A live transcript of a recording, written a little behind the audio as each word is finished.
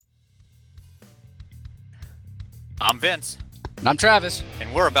I'm Vince, And I'm Travis.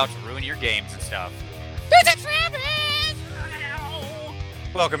 and we're about to ruin your games and stuff. This is Travis!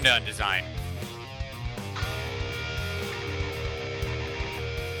 Welcome to Undesign.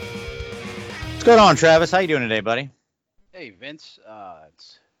 What's going on, Travis? How you doing today, buddy? Hey, Vince.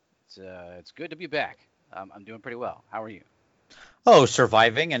 It's good to be back. I'm doing pretty well. How are you? Oh,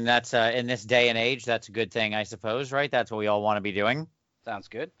 surviving, and that's in this day and age, that's a good thing, I suppose, right? That's what we all want to be doing. Sounds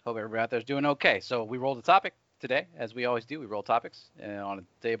good. Hope everybody out there is doing okay. So we rolled a topic today, as we always do. We roll topics on a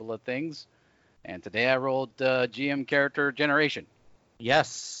table of things. And today I rolled GM character generation.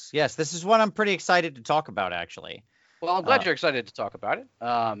 Yes. This is one I'm pretty excited to talk about, actually. Well, I'm glad you're excited to talk about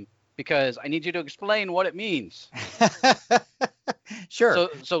it because I need you to explain what it means. Sure.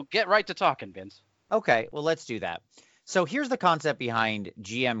 So get right to talking, Vince. Okay, well, let's do that. So here's the concept behind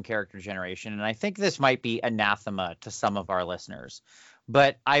GM character generation, and I think this might be anathema to some of our listeners,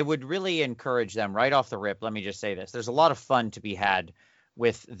 but I would really encourage them right off the rip. Let me just say this. There's a lot of fun to be had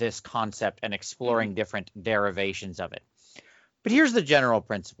with this concept and exploring different derivations of it. But here's the general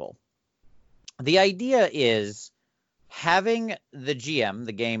principle. The idea is having the GM,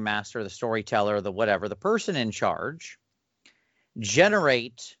 the game master, the storyteller, the whatever, the person in charge,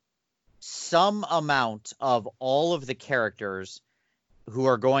 generate some amount of all of the characters who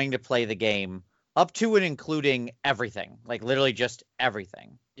are going to play the game, up to and including everything, like literally just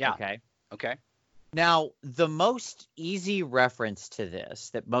everything. Yeah. Okay. Now, the most easy reference to this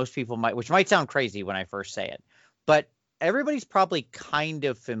that most people might, which might sound crazy when I first say it, but everybody's probably kind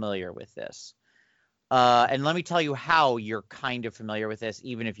of familiar with this. And let me tell you how you're kind of familiar with this,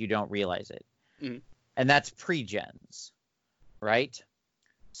 even if you don't realize it. Mm-hmm. And that's pre-gens, right?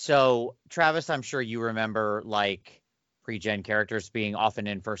 So, Travis, I'm sure you remember like pre-gen characters being often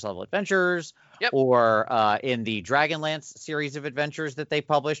in first level adventures or in the Dragonlance series of adventures that they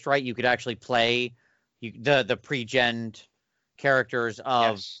published, right? You could actually play the pre-gen characters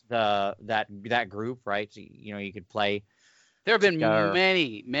of that group, right? So, you could play. There have been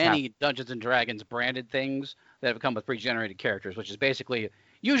many Dungeons and Dragons branded things that have come with pre-generated characters, which is basically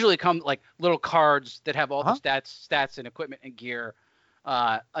usually come like little cards that have all the stats and equipment and gear,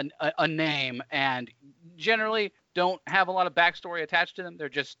 a name, and generally don't have a lot of backstory attached to them. They're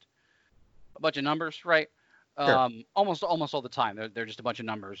just a bunch of numbers, right? Sure. Almost all the time. They're just a bunch of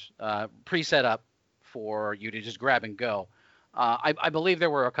numbers pre-set up for you to just grab and go. I believe there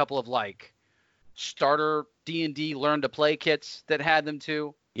were a couple of like starter D&D learn to play kits that had them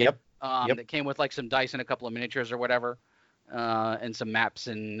too. Yep. That came with like some dice and a couple of miniatures or whatever, and some maps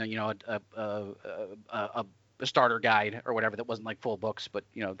and a starter guide or whatever that wasn't like full books, but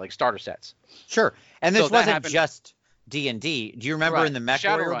like starter sets. Sure. And this wasn't happened. Just D&D. Do you remember in the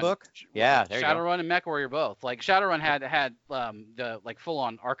MechWarrior book? Yeah, there you go. Shadowrun and MechWarrior both. Like Shadowrun had the like full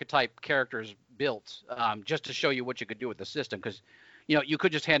on archetype characters built just to show you what you could do with the system, because you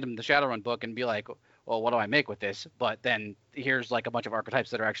could just hand them the Shadowrun book and be like, well, what do I make with this? But then here's like a bunch of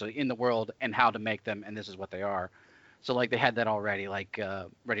archetypes that are actually in the world and how to make them, and this is what they are. So like they had that already like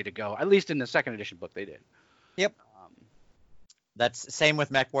ready to go. At least in the second edition book they did. Yep. That's same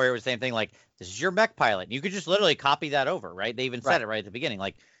with MechWarrior. Was the same thing. Like, this is your mech pilot. You could just literally copy that over, right? They even said it right at the beginning.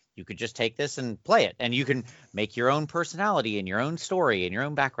 Like, you could just take this and play it, and you can make your own personality and your own story and your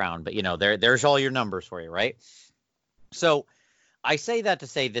own background. But there's all your numbers for you, right? So I say that to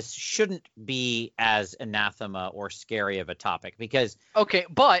say this shouldn't be as anathema or scary of a topic, because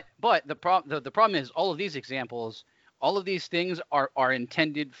but the problem is all of these examples, all of these things are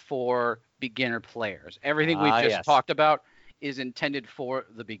intended for beginner players. Everything we've just talked about is intended for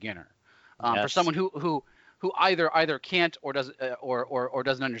the beginner, for someone who either can't or doesn't or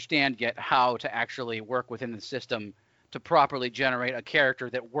doesn't understand yet how to actually work within the system to properly generate a character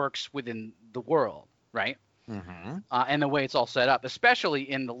that works within the world, right? Mm-hmm. And the way it's all set up, especially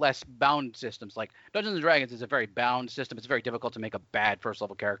in the less bound systems. Like Dungeons and Dragons is a very bound system. It's very difficult to make a bad first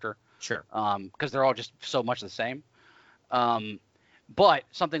level character. Sure. Because they're all just so much the same. But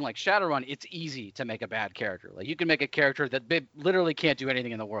something like Shadowrun, it's easy to make a bad character. Like you can make a character that literally can't do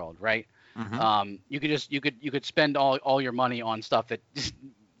anything in the world, right? Mm-hmm. You could spend all your money on stuff that just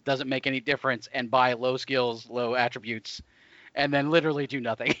doesn't make any difference and buy low skills, low attributes, and then literally do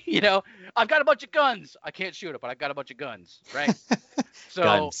nothing. I've got a bunch of guns. I can't shoot it, but I've got a bunch of guns, right? So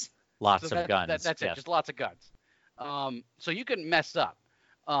guns. Lots of guns. That's it. Just lots of guns. So you can mess up.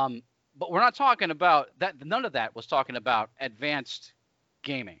 But we're not talking about that. None of that was talking about advanced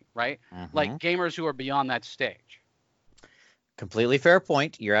gaming, right? Mm-hmm. Like gamers who are beyond that stage. Completely fair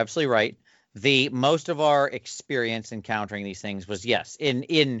point. You're absolutely right. The most of our experience encountering these things was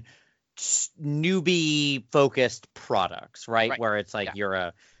in newbie focused products, right? Where it's like you're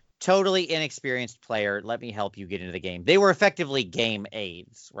a totally inexperienced player. Let me help you get into the game. They were effectively game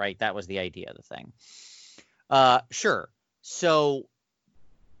aids, right? That was the idea of the thing. Sure. So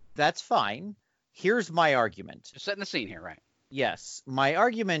that's fine. Here's my argument. Just setting the scene here, right? Yes. My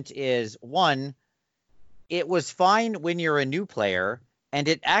argument is, one, it was fine when you're a new player, and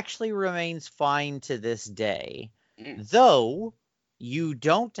it actually remains fine to this day. Though you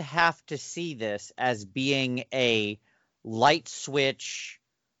don't have to see this as being a light switch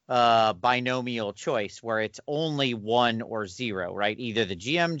binomial choice where it's only 1 or 0, right? Either the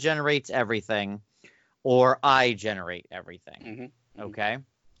GM generates everything or I generate everything. Okay?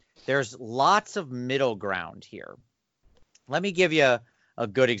 There's lots of middle ground here. Let me give you a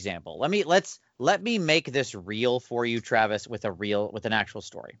good example. Let me make this real for you, Travis, with an actual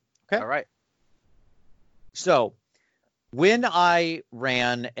story. Okay? All right. So, when I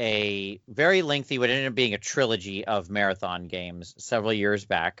ran a very lengthy, what ended up being a trilogy of marathon games several years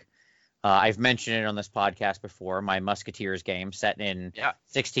back, I've mentioned it on this podcast before, my Musketeers game set in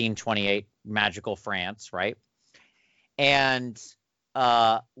 1628 magical France, right? And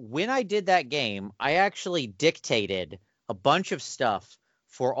when I did that game, I actually dictated a bunch of stuff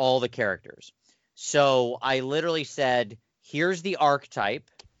for all the characters. So I literally said, here's the archetype.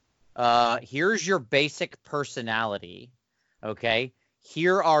 Here's your basic personality. Okay.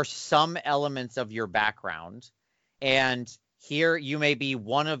 Here are some elements of your background. And here you may be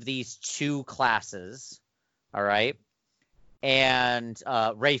one of these 2 classes. All right. And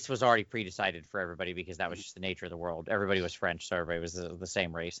race was already pre-decided for everybody because that was just the nature of the world. Everybody was French, so everybody was the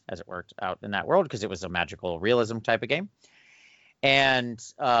same race as it worked out in that world because it was a magical realism type of game. And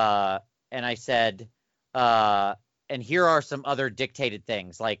I said, and here are some other dictated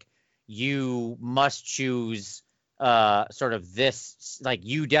things, like you must choose sort of this, like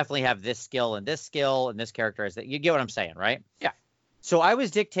you definitely have this skill, and this character is that. You get what I'm saying, right? Yeah. So I was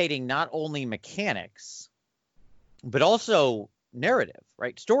dictating not only mechanics, but also narrative,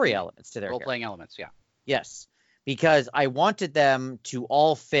 right? Story elements to their role-playing elements, yeah. Yes, because I wanted them to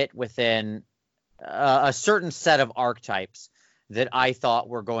all fit within a certain set of archetypes that I thought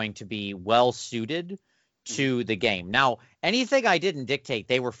were going to be well suited to the game. Now, anything I didn't dictate,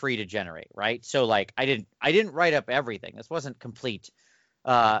 they were free to generate, right? So like I didn't write up everything. This wasn't complete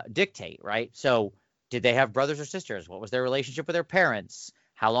dictate, right? So did they have brothers or sisters? What was their relationship with their parents?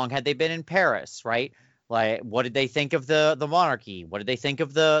 How long had they been in Paris, right? Like, what did they think of the monarchy? What did they think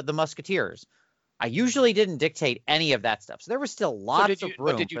of the Musketeers? I usually didn't dictate any of that stuff. So there was still lots of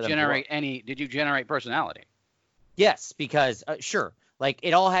room. But did you generate personality? Yes, because sure, like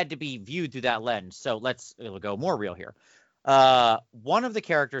it all had to be viewed through that lens. So it'll go more real here. One of the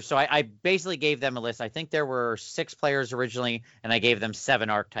characters, so I basically gave them a list. I think there were 6 players originally, and I gave them 7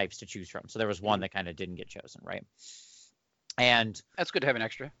 archetypes to choose from. So there was one that kind of didn't get chosen, right? And that's good to have an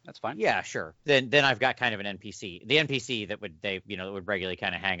extra. That's fine. Yeah, sure. Then I've got kind of an NPC. The NPC that would regularly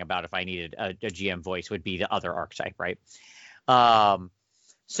kind of hang about if I needed a GM voice would be the other archetype, right?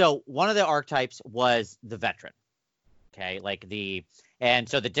 So one of the archetypes was the veteran. Okay, and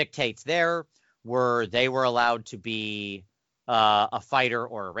so the dictates there were they were allowed to be a fighter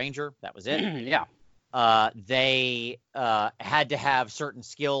or a ranger. That was it. Yeah. They had to have certain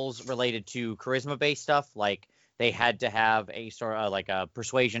skills related to charisma-based stuff, like they had to have a sort of like a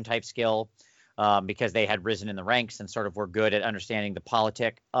persuasion type skill because they had risen in the ranks and sort of were good at understanding the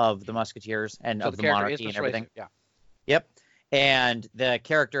politic of the Musketeers and of the monarchy and everything. Yeah. Yep. And the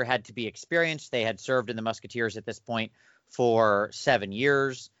character had to be experienced. They had served in the Musketeers at this point for 7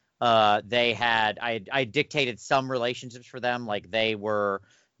 years. I dictated some relationships for them, like they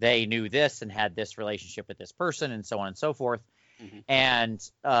knew this and had this relationship with this person and so on and so forth. And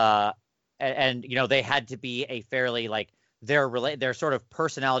they had to be a fairly like their sort of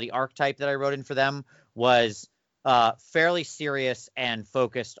personality archetype that I wrote in for them was fairly serious and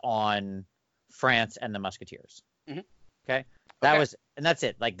focused on France and the Musketeers. Okay. That's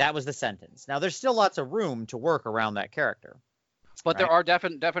it. Like that was the sentence. Now there's still lots of room to work around that character. But right? There are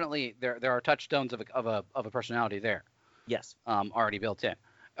definitely there are touchstones of a personality there. Yes. Already built in.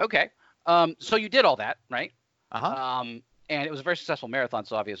 Okay. So you did all that, right? And it was a very successful marathon,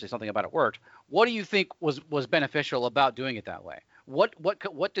 so obviously something about it worked. What do you think was beneficial about doing it that way?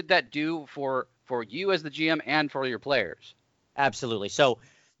 What did that do for you as the GM and for your players? Absolutely. So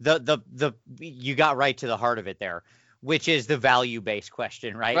the you got right to the heart of it there, which is the value-based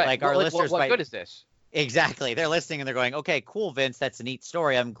question, right? Like our listeners. What good is this? Exactly. They're listening and they're going, okay, cool, Vince. That's a neat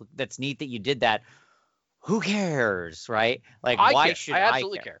story. That's neat that you did that. Who cares, right? Like, why should I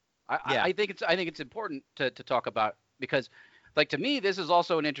absolutely care? I think it's important to talk about because, like, to me, this is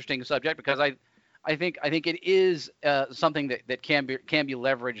also an interesting subject because I think it is something that can be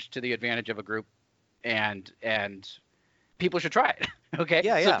leveraged to the advantage of a group, and people should try it. Okay.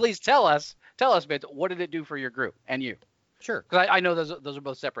 Yeah. So please tell us, Vince, what did it do for your group and you? Sure. Because I know those are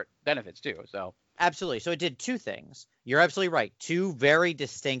both separate benefits too. So absolutely. So it did two things. You're absolutely right. Two very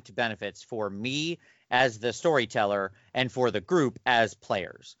distinct benefits for me as the storyteller and for the group as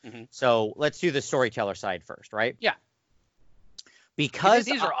players. Mm-hmm. So let's do the storyteller side first, right? Yeah. Because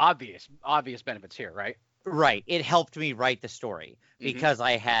these are obvious benefits here, right? Right. It helped me write the story because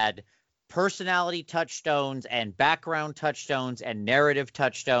I had personality touchstones and background touchstones and narrative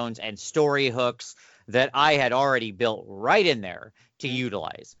touchstones and story hooks that I had already built right in there to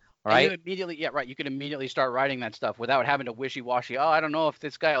utilize. Right. And you can immediately start writing that stuff without having to wishy-washy. Oh, I don't know if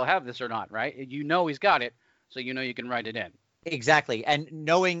this guy will have this or not. Right. You know he's got it. So you can write it in. Exactly. And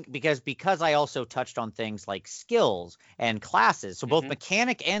knowing because I also touched on things like skills and classes. So both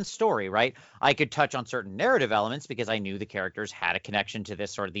mechanic and story, right? I could touch on certain narrative elements because I knew the characters had a connection to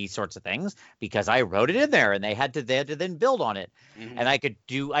these sorts of things because I wrote it in there and they had to then build on it. And I could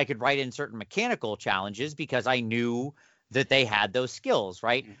write in certain mechanical challenges because I knew that they had those skills,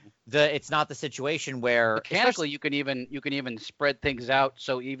 right? It's not the situation where mechanically you can even spread things out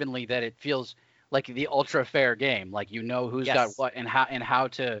so evenly that it feels like the ultra fair game, like who's got what and how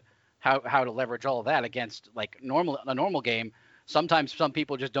to leverage all of that against like a normal game. Sometimes some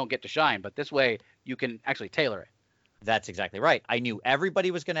people just don't get to shine, but this way you can actually tailor it. That's exactly right. I knew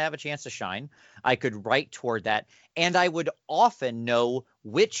everybody was going to have a chance to shine. I could write toward that, and I would often know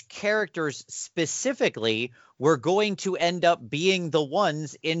which characters specifically were going to end up being the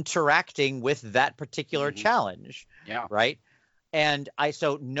ones interacting with that particular challenge. Yeah. Right. And I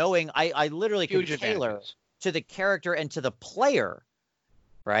literally could tailor to the character and to the player,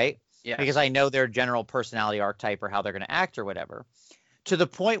 right? Yeah. Because I know their general personality archetype or how they're going to act or whatever, to the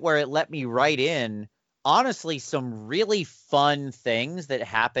point where it let me write in, honestly, some really fun things that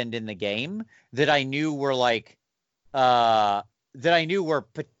happened in the game that I knew were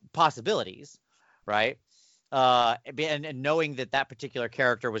possibilities, right? And knowing that particular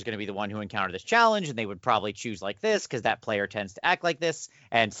character was going to be the one who encountered this challenge, and they would probably choose like this because that player tends to act like this,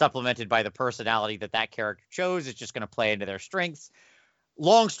 and supplemented by the personality that character chose, it's just going to play into their strengths.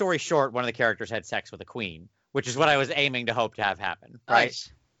 Long story short, one of the characters had sex with a queen, which is what I was aiming to hope to have happen. Right. Nice.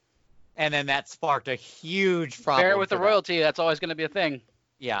 And then that sparked a huge problem. Fair with the royalty, that's always going to be a thing.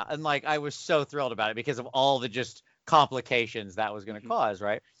 Yeah, and I was so thrilled about it because of all the just complications that was going to cause,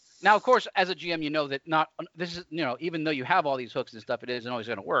 right? Now, of course, as a GM, you know that even though you have all these hooks and stuff, it isn't always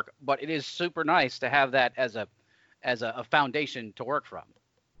going to work. But it is super nice to have that as a foundation to work from.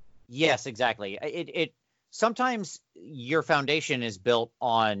 Yes, exactly. It sometimes your foundation is built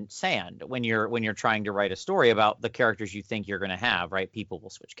on sand when you're trying to write a story about the characters you think you're going to have, right? People will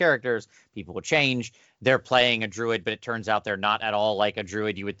switch characters, people will change. They're playing a druid, but it turns out they're not at all like a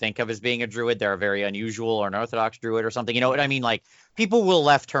druid you would think of as being a druid. They're a very unusual or an orthodox druid or something. You know what I mean? Like, people will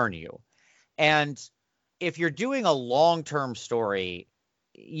left turn you. And if you're doing a long-term story,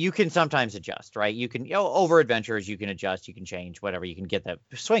 you can sometimes adjust, right? You can, over adventures, you can adjust, you can change, whatever, you can get the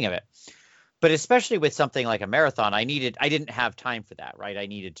swing of it. But especially with something like a marathon, I didn't have time for that, right? I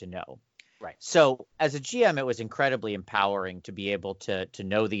needed to know. Right. So as a GM, it was incredibly empowering to be able to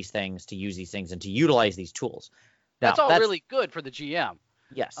know these things, to use these things, and to utilize these tools. Now, that's really good for the GM.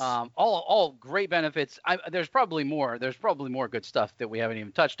 Yes. All great benefits. There's probably more good stuff that we haven't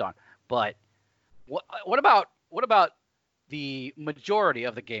even touched on. But what about the majority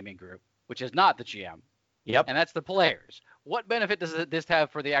of the gaming group, which is not the GM? Yep. And that's the players. What benefit does this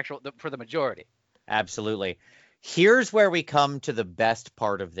have for the majority? Absolutely. Here's where we come to the best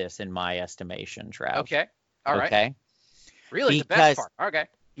part of this, in my estimation, Trav. Okay. All right. Okay. Really, the best part. Okay.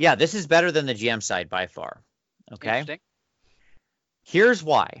 Yeah, this is better than the GM side by far. Okay. Interesting. Here's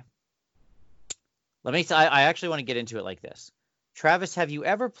why. I actually want to get into it like this. Travis, have you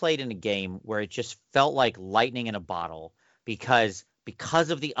ever played in a game where it just felt like lightning in a bottle because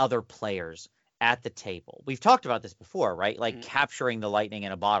of the other players at the table? We've talked about this before, right? Like capturing the lightning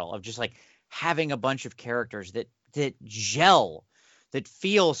in a bottle, of just like having a bunch of characters that gel, that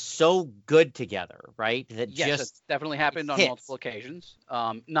feel so good together, right? It's definitely happened on multiple occasions.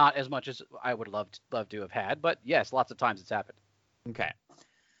 Not as much as I would love to have had, but yes, lots of times it's happened. Okay.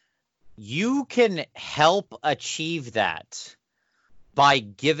 You can help achieve that by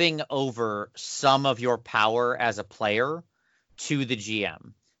giving over some of your power as a player to the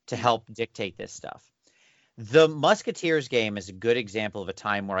GM to help dictate this stuff. The Musketeers game is a good example of a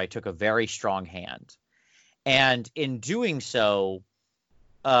time where I took a very strong hand. And in doing so,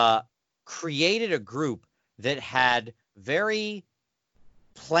 created a group that had very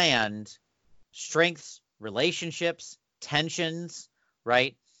planned strengths, relationships, tensions,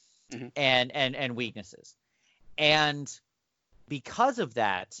 right? Mm-hmm. And weaknesses. And because of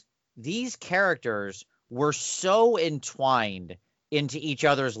that, these characters were so entwined into each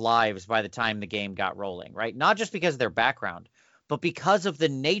other's lives by the time the game got rolling, right? Not just because of their background, but because of the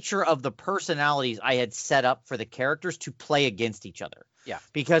nature of the personalities I had set up for the characters to play against each other. Yeah.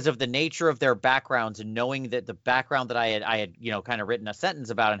 Because of the nature of their backgrounds and knowing that the background that I had, kind of written a sentence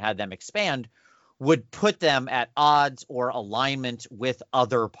about and had them expand would put them at odds or alignment with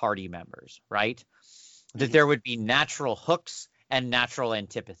other party members, right? Mm-hmm. That there would be natural hooks and natural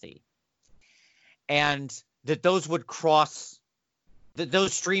antipathy. And that those would cross, that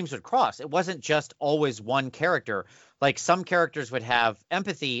those streams would cross. It wasn't just always one character. Like some characters would have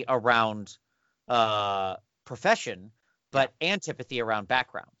empathy around profession, but antipathy around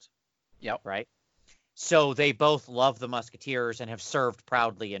background. Yep. Right. So they both love the Musketeers and have served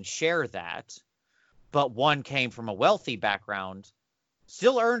proudly and share that. But one came from a wealthy background,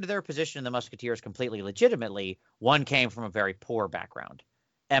 still earned their position in the Musketeers completely legitimately. One came from a very poor background.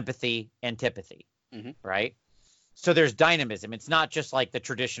 Empathy, antipathy. Mm-hmm. Right. So there's dynamism. It's not just like the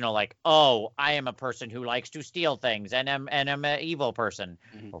traditional, like, oh, I am a person who likes to steal things and I'm an evil person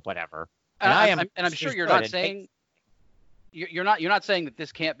or whatever. And I'm sure you're not saying you're not saying that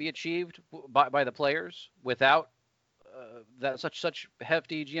this can't be achieved by the players without that such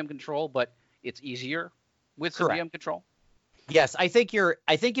hefty GM control, but it's easier with some GM control. Yes, I think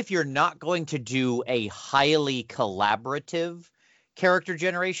if you're not going to do a highly collaborative character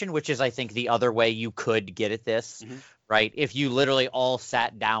generation, which is, I think, the other way you could get at this, right? If you literally all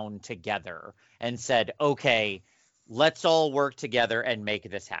sat down together and said, okay, let's all work together and make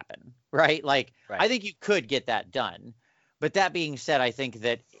this happen, right? Like, I think you could get that done. But that being said, I think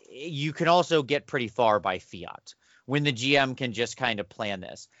that you can also get pretty far by fiat when the GM can just kind of plan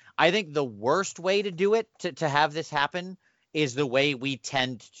this. I think the worst way to do it, to have this happen, is the way we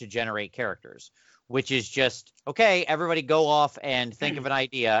tend to generate characters, which is just, okay, everybody go off and think of an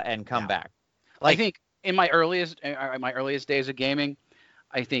idea and come back. Like, I think in my earliest days of gaming,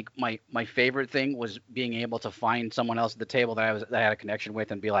 I think my favorite thing was being able to find someone else at the table that I had a connection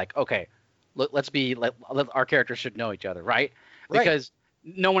with and be like, okay, our characters should know each other, right? Because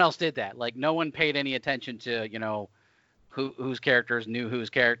no one else did that. Like, no one paid any attention to, whose characters knew whose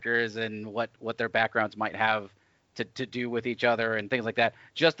characters and what their backgrounds might have to do with each other and things like that.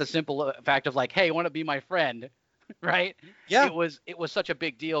 Just the simple fact of like, hey, you want to be my friend, right? Yeah. It was such a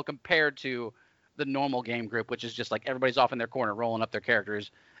big deal compared to the normal game group, which is just like everybody's off in their corner rolling up their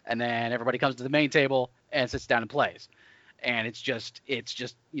characters, and then everybody comes to the main table and sits down and plays. And it's just it's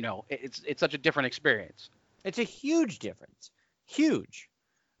such a different experience. It's a huge difference. Huge,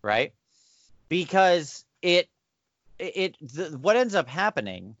 right? Because what ends up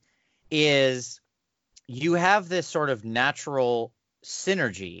happening is you have this sort of natural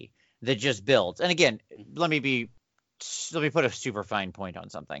synergy that just builds. And again, let me put a super fine point on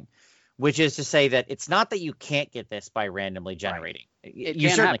something, which is to say that it's not that you can't get this by randomly generating. You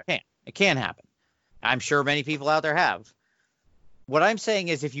certainly can. It can happen. I'm sure many people out there have. What I'm saying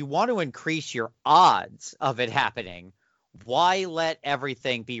is, if you want to increase your odds of it happening, why let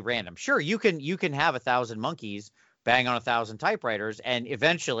everything be random? Sure, you can have 1,000 monkeys bang on 1,000 typewriters, and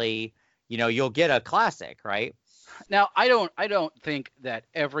eventually, you'll get a classic, right? Now, I don't think that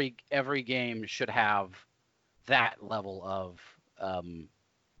every game should have that level of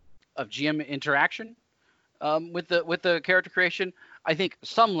GM interaction with the character creation. I think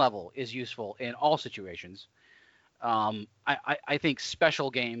some level is useful in all situations. I think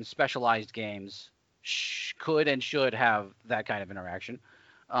specialized games could and should have that kind of interaction,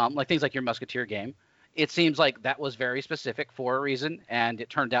 like things like your Musketeer game. It seems like that was very specific for a reason, and it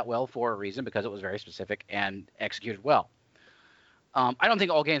turned out well for a reason because it was very specific and executed well. I don't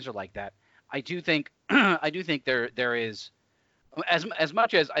think all games are like that. I do think there is, as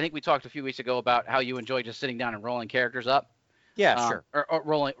much as I think we talked a few weeks ago about how you enjoy just sitting down and rolling characters up. Yeah, sure. Or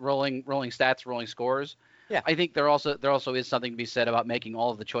rolling stats, rolling scores. Yeah. I think there also is something to be said about making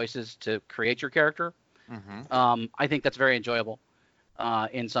all of the choices to create your character. Mm-hmm. I think that's very enjoyable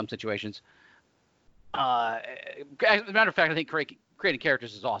in some situations. As a matter of fact, I think creating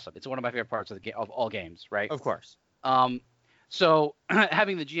characters is awesome. It's one of my favorite parts of all games, right? Of course. So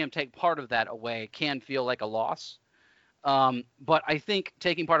having the GM take part of that away can feel like a loss. But I think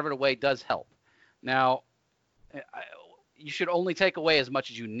taking part of it away does help. Now, you should only take away as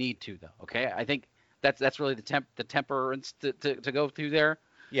much as you need to, though. Okay, I think that's really the temperance to go through there.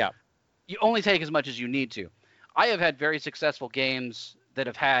 Yeah. You only take as much as you need to. I have had very successful games that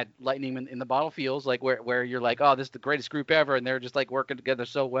have had lightning in the bottle feels like where you're like, oh, this is the greatest group ever, and they're just like working together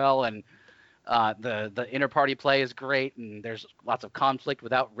so well, and The inter-party play is great, and there's lots of conflict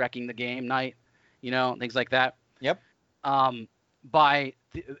without wrecking the game night, things like that. Yep.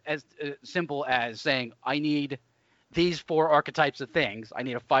 As simple as saying, I need these 4 archetypes of things. I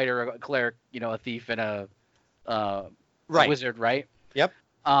need a fighter, a cleric, a thief, and a wizard, right? Yep.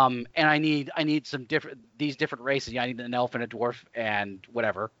 And I need these different races. I need an elf and a dwarf and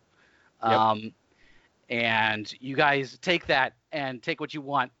whatever. Yep. And you guys take that and take what you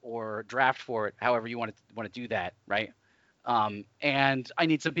want or draft for it, however you want to do that, right? And I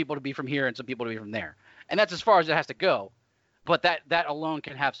need some people to be from here and some people to be from there. And that's as far as it has to go. But that alone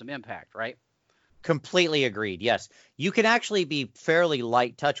can have some impact, right? Completely agreed. Yes. You can actually be fairly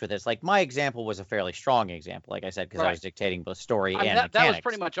light touch with this. Like, my example was a fairly strong example, like I said, because I was dictating both story and mechanics. That was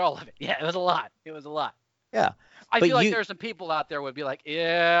pretty much all of it. Yeah, it was a lot. Yeah. I feel like there are some people out there would be like,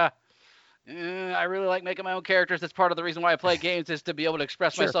 I really like making my own characters. That's part of the reason why I play games, is to be able to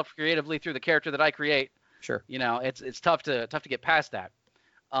express myself creatively through the character that I create. Sure. It's tough to get past that.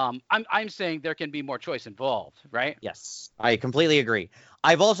 I'm saying there can be more choice involved, right? Yes, I completely agree.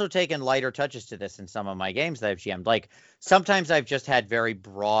 I've also taken lighter touches to this in some of my games that I've GM'd. Like, sometimes I've just had very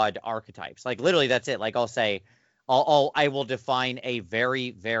broad archetypes. Like, literally, that's it. Like, I'll say, I will define a very,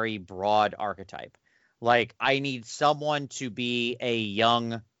 very broad archetype. Like, I need someone to be a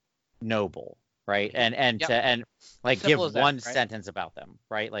young noble, right? And like, simple give one sentence about them,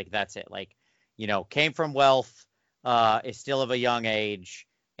 right? Like, that's it. Like, came from wealth, is still of a young age,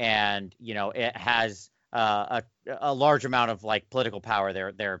 and it has a large amount of like political power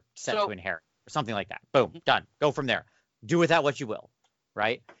they're set to inherit, or something like that. Boom, done. Go from there. Do with that what you will,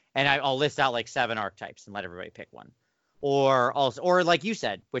 right? And I'll list out like 7 archetypes and let everybody pick one. Or like you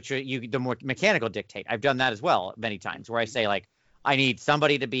said, which the more mechanical dictate. I've done that as well many times, where I say, like, I need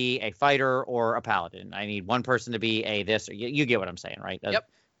somebody to be a fighter or a paladin. I need one person to be a this. Or you get what I'm saying, right? Yep.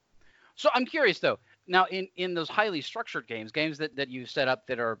 So I'm curious though. Now, in those highly structured games that you set up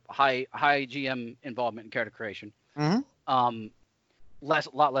that are high GM involvement in character creation, mm-hmm. a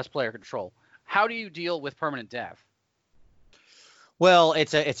lot less player control. How do you deal with permanent death? Well,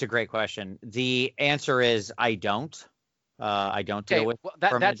 it's a great question. The answer is I don't. I don't deal with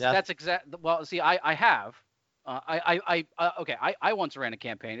permanent death. That's exact. Well, see, I have. I once ran a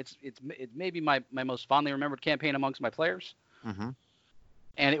campaign. It's maybe my most fondly remembered campaign amongst my players. Mm-hmm.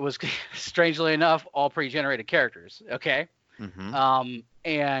 And it was, strangely enough, all pre-generated characters. Okay. Mm-hmm.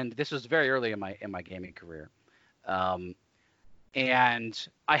 And this was very early in my gaming career. And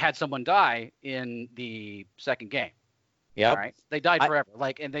I had someone die in the second game. Yeah. All right. They died forever.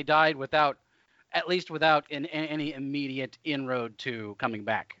 And they died without any immediate inroad to coming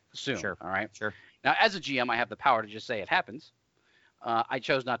back soon. Sure. All right. Sure. Now, as a GM, I have the power to just say it happens. I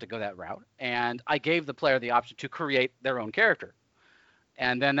chose not to go that route, and I gave the player the option to create their own character.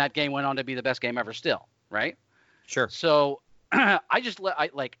 And then that game went on to be the best game ever still, right? Sure. So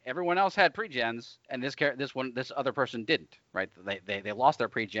like everyone else had pre-gens, and this other person didn't, right? They lost their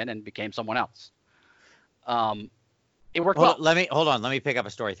pre-gen and became someone else. It worked well. Let me pick up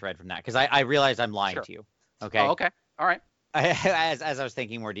a story thread from that, because I realized I'm lying to you. Okay. Oh, okay. All right. As I was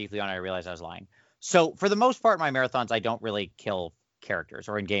thinking more deeply on it, I realized I was lying. So for the most part, in my marathons, I don't really kill characters,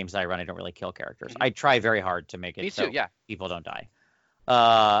 or in games that I run, I don't really kill characters. Mm-hmm. I try very hard to make it people don't die.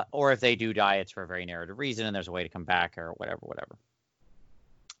 Or if they do die, it's for a very narrative reason, and there's a way to come back, or whatever.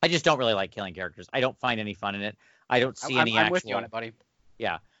 I just don't really like killing characters. I don't find any fun in it. I don't see any actual... I'm with you on it, buddy.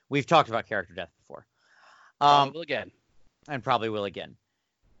 Yeah. We've talked about character death before. Probably will again. And probably will again.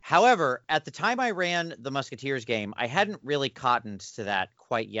 However, at the time I ran the Musketeers game, I hadn't really cottoned to that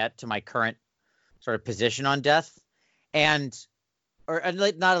quite yet, to my current sort of position on death. Or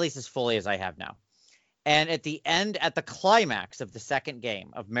not at least as fully as I have now. And at the climax of the second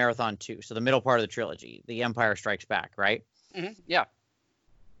game of Marathon 2, so the middle part of the trilogy, The Empire Strikes Back, right? Mm-hmm. Yeah.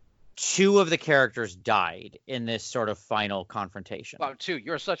 2 of the characters died in this sort of final confrontation. Wow, 2.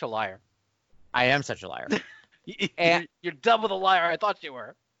 You're such a liar. I am such a liar. You're double the liar I thought you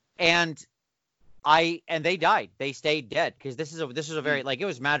were. And they died. They stayed dead, because this is a very, like, it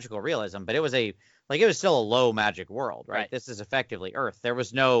was magical realism, but it was still a low magic world, right? This is effectively Earth. There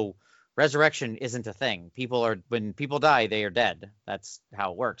was no... Resurrection isn't a thing. When people die, they are dead. That's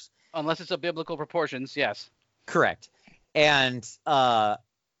how it works. Unless it's of biblical proportions, yes. Correct. And I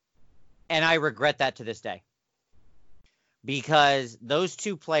regret that to this day. Because those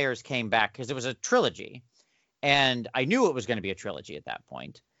 2 players came back, because it was a trilogy. And I knew it was going to be a trilogy at that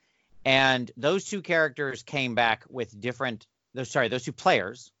point. And those 2 characters came back with different... those 2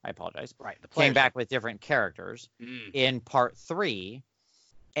 players, I apologize. Right. Came back with different characters in part 3.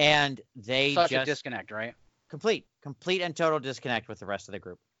 And they such a disconnect, right? Complete and total disconnect with the rest of the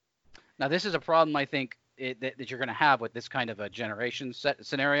group. Now, this is a problem I think that you're going to have with this kind of a generation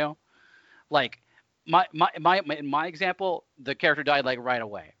scenario. Like in my example, the character died like right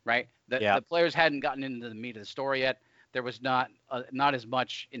away, right? The players hadn't gotten into the meat of the story yet. There was not as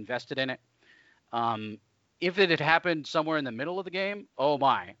much invested in it. If it had happened somewhere in the middle of the game, oh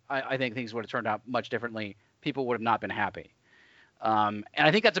my, I think things would have turned out much differently. People would have not been happy. And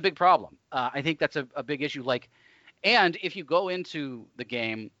I think that's a big problem. I think that's a big issue. And if you go into the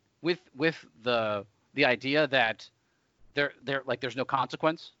game with the idea that there's no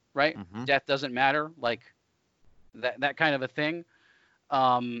consequence, right? Mm-hmm. Death doesn't matter, like that kind of a thing.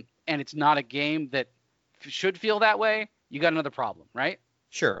 And it's not a game that should feel that way. You got another problem, right?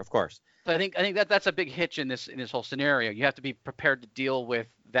 Sure, of course. So I think that's a big hitch in this whole scenario. You have to be prepared to deal with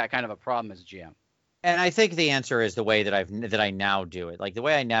that kind of a problem as a GM. And I think the answer is the way that I now do it. Like the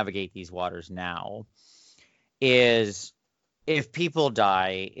way I navigate these waters now is, if people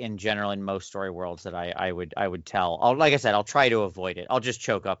die in general in most story worlds that I would tell, like I said, I'll try to avoid it. I'll just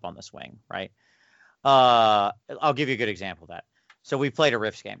choke up on the swing, right? I'll give you a good example of that. So we played a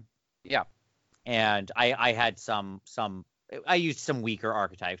Rifts game. Yeah. And I had I used some weaker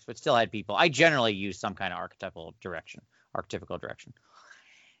archetypes, but still had people. I generally use some kind of archetypical direction.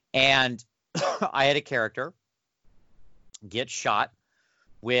 And I had a character get shot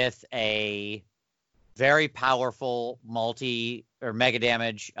with a very powerful mega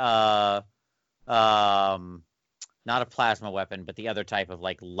damage, not a plasma weapon, but the other type of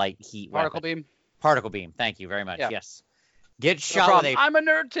like light heat weapon. Particle beam. Thank you very much. Yeah. Yes. Get shot with I'm a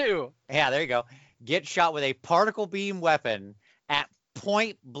nerd too. Yeah, there you go. Get shot with a particle beam weapon at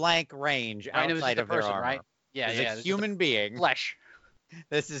point blank range outside of their armor. Right? Yeah, a human being. Flesh.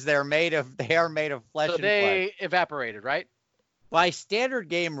 They are made of flesh and flesh. So they evaporated, right? By standard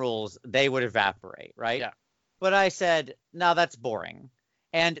game rules, they would evaporate, right? Yeah. But I said, no, that's boring.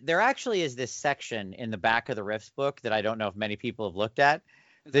 And there actually is this section in the back of the Rifts book that I don't know if many people have looked at.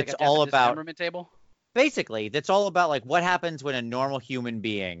 That's like all about table. Basically, that's all about like what happens when a normal human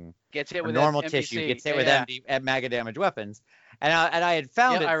being gets hit with normal tissue gets hit with mega damage weapons. And I had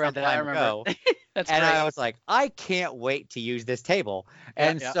found it some time ago. That's and great. I was like, I can't wait to use this table.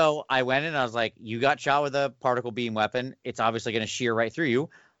 And so I went in and I was like, you got shot with a particle beam weapon. It's obviously going to shear right through you.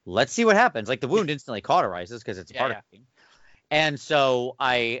 Let's see what happens. Like the wound instantly cauterizes because it's a particle beam. And so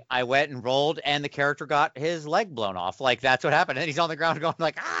I went and rolled, and the character got his leg blown off. Like that's what happened. And he's on the ground going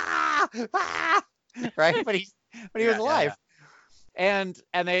like, right? But he was alive. And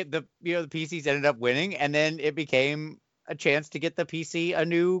the PCs ended up winning, and then it became a chance to get the PC a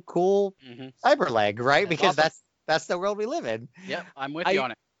new cool cyber leg, right? Because awesome. That's the world we live in. Yep, I'm with you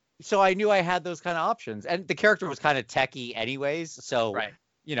on it. So I knew I had those kind of options, and the character was kind of techie anyways. So right.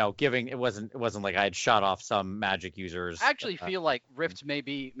 It wasn't like I had shot off some magic users. I actually feel like Rifts may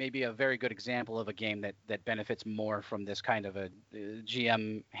be a very good example of a game that benefits more from this kind of a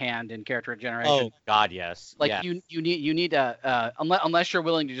GM hand in character generation. Oh God, yes. Like yes. you need a unless you're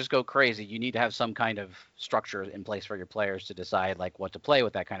willing to just go crazy, you need to have some kind of structure in place for your players to decide like what to play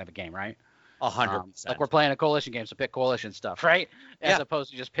with that kind of a game, right? 100%. Like we're playing a coalition game, so pick coalition stuff, right? As opposed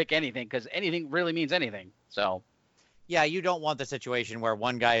to just pick anything, because anything really means anything. So. Yeah, you don't want the situation where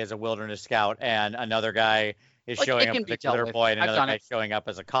one guy is a wilderness scout and another guy is showing up as a glitter boy and another guy showing up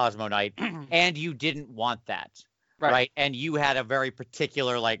as a Cosmo Knight, and you didn't want that, right? And you had a very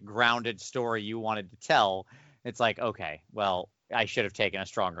particular, like, grounded story you wanted to tell. It's like, okay, well, I should have taken a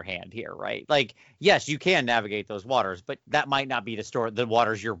stronger hand here, right? Like, yes, you can navigate those waters, but that might not be the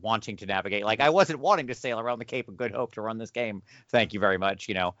waters you're wanting to navigate. Like, I wasn't wanting to sail around the Cape of Good Hope to run this game. Thank you very much,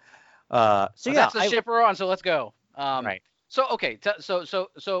 So that's the ship we're on. So let's go. Right. So okay. So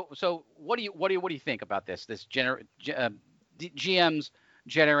what do you think about this? GMs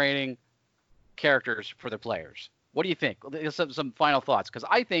generating characters for their players. What do you think? Some final thoughts, because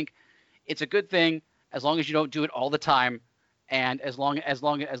I think it's a good thing as long as you don't do it all the time, and as long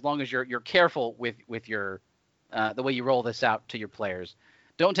as you're careful with your the way you roll this out to your players.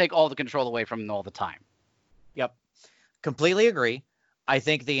 Don't take all the control away from them all the time. Yep. Completely agree. I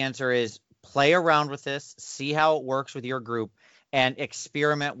think the answer is play around with this, see how it works with your group, and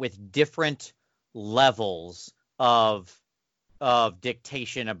experiment with different levels of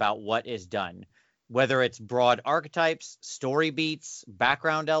dictation about what is done, whether it's broad archetypes, story beats,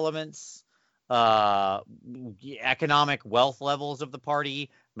 background elements, economic wealth levels of the party,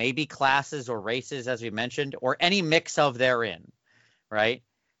 maybe classes or races, as we mentioned, or any mix of therein, right?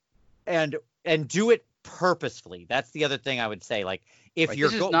 And do it purposefully. That's the other thing I would say. Like, if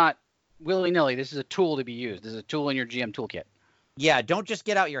you're not willy-nilly, this is a tool to be used. This is a tool in your GM toolkit. Yeah, don't just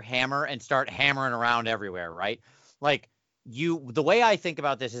get out your hammer and start hammering around everywhere, right? Like, the way I think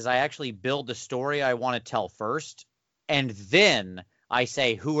about this is I actually build the story I want to tell first, and then I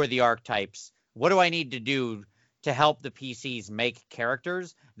say, who are the archetypes? What do I need to do to help the PCs make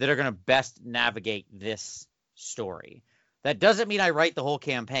characters that are going to best navigate this story? That doesn't mean I write the whole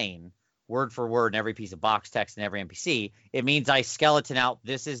campaign word for word in every piece of box text and every NPC. It means I skeleton out,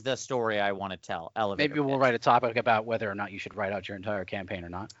 this is the story I want to tell. Maybe we'll write a topic about whether or not you should write out your entire campaign or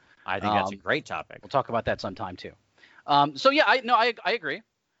not. I think that's a great topic. We'll talk about that sometime too. So yeah, I agree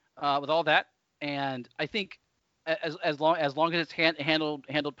with all that, and I think as long as it's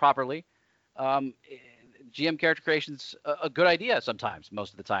handled properly, GM character creation's a good idea sometimes,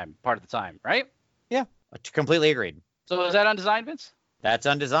 most of the time, part of the time, right? Yeah, completely agreed. So is that Undesigned, Vince? That's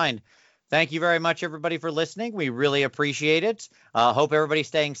Undesigned. Thank you very much, everybody, for listening. We really appreciate it. Hope everybody's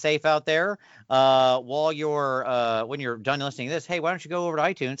staying safe out there. While you're when you're done listening to this, hey, why don't you go over to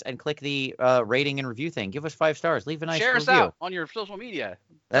iTunes and click the rating and review thing? Give us 5 stars. Leave a nice review. Share us out on your social media.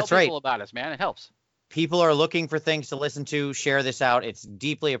 That's right. Tell people about us, man. It helps. People are looking for things to listen to. Share this out. It's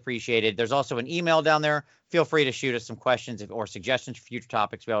deeply appreciated. There's also an email down there. Feel free to shoot us some questions or suggestions for future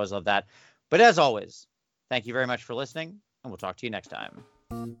topics. We always love that. But as always, thank you very much for listening, and we'll talk to you next time.